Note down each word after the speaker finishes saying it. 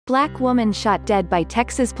Black woman shot dead by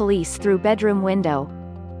Texas police through bedroom window.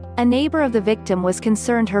 A neighbor of the victim was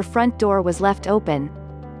concerned her front door was left open.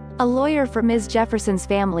 A lawyer for Ms. Jefferson's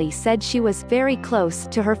family said she was very close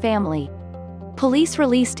to her family. Police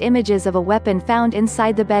released images of a weapon found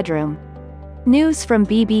inside the bedroom. News from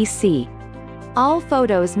BBC. All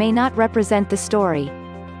photos may not represent the story.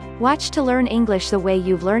 Watch to learn English the way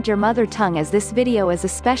you've learned your mother tongue, as this video is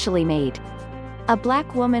especially made. A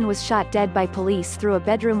black woman was shot dead by police through a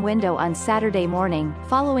bedroom window on Saturday morning,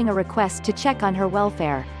 following a request to check on her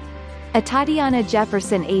welfare. Atatiana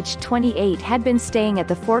Jefferson, aged 28, had been staying at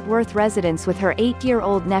the Fort Worth residence with her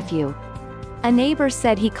 8-year-old nephew. A neighbor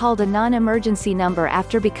said he called a non-emergency number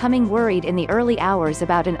after becoming worried in the early hours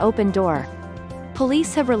about an open door.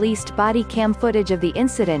 Police have released body cam footage of the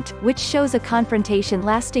incident, which shows a confrontation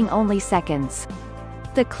lasting only seconds.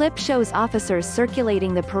 The clip shows officers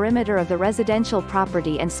circulating the perimeter of the residential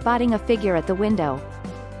property and spotting a figure at the window.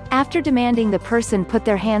 After demanding the person put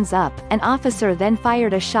their hands up, an officer then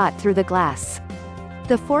fired a shot through the glass.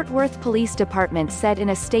 The Fort Worth Police Department said in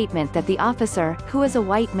a statement that the officer, who is a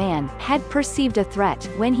white man, had perceived a threat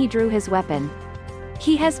when he drew his weapon.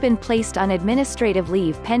 He has been placed on administrative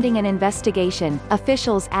leave pending an investigation,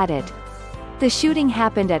 officials added. The shooting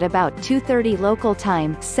happened at about 2:30 local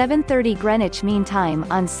time, 7:30 Greenwich Mean Time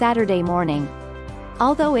on Saturday morning.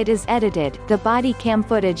 Although it is edited, the body cam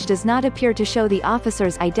footage does not appear to show the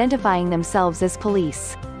officers identifying themselves as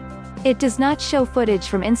police. It does not show footage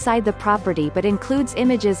from inside the property but includes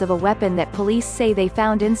images of a weapon that police say they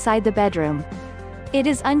found inside the bedroom. It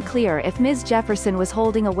is unclear if Ms. Jefferson was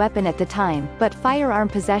holding a weapon at the time, but firearm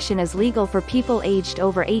possession is legal for people aged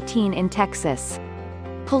over 18 in Texas.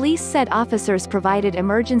 Police said officers provided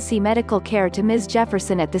emergency medical care to Ms.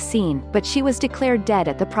 Jefferson at the scene, but she was declared dead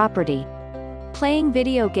at the property. Playing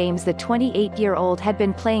video games. The 28-year-old had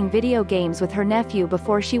been playing video games with her nephew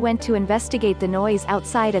before she went to investigate the noise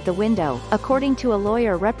outside at the window, according to a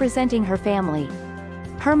lawyer representing her family.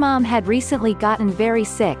 Her mom had recently gotten very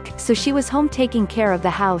sick, so she was home taking care of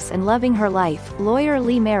the house and loving her life, lawyer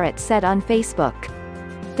Lee Merritt said on Facebook.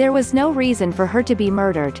 There was no reason for her to be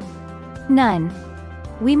murdered. None.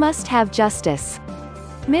 We must have justice.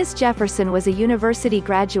 Ms. Jefferson was a university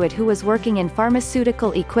graduate who was working in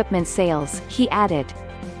pharmaceutical equipment sales, he added.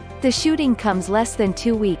 The shooting comes less than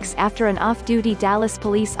 2 weeks after an off-duty Dallas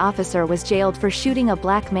police officer was jailed for shooting a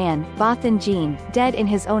black man, Bothan Jean, dead in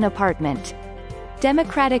his own apartment.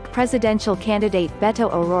 Democratic presidential candidate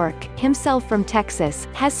Beto O'Rourke, himself from Texas,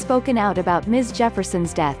 has spoken out about Ms.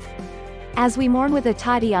 Jefferson's death. As we mourn with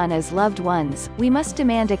Atatiana's loved ones, we must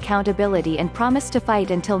demand accountability and promise to fight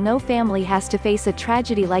until no family has to face a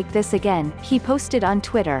tragedy like this again, he posted on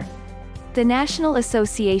Twitter. The National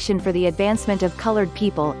Association for the Advancement of Colored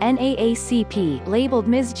People (NAACP) labeled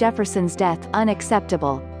Ms. Jefferson's death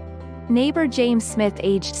unacceptable. Neighbor James Smith,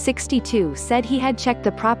 aged 62, said he had checked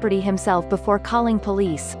the property himself before calling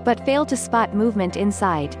police, but failed to spot movement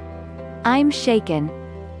inside. I'm shaken.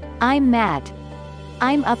 I'm mad.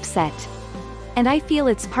 I'm upset. And I feel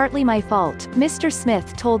it's partly my fault, Mr.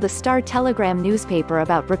 Smith told the Star-Telegram newspaper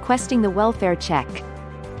about requesting the welfare check.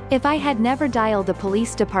 If I had never dialed the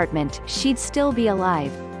police department, she'd still be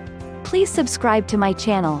alive. Please subscribe to my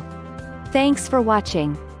channel. Thanks for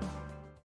watching.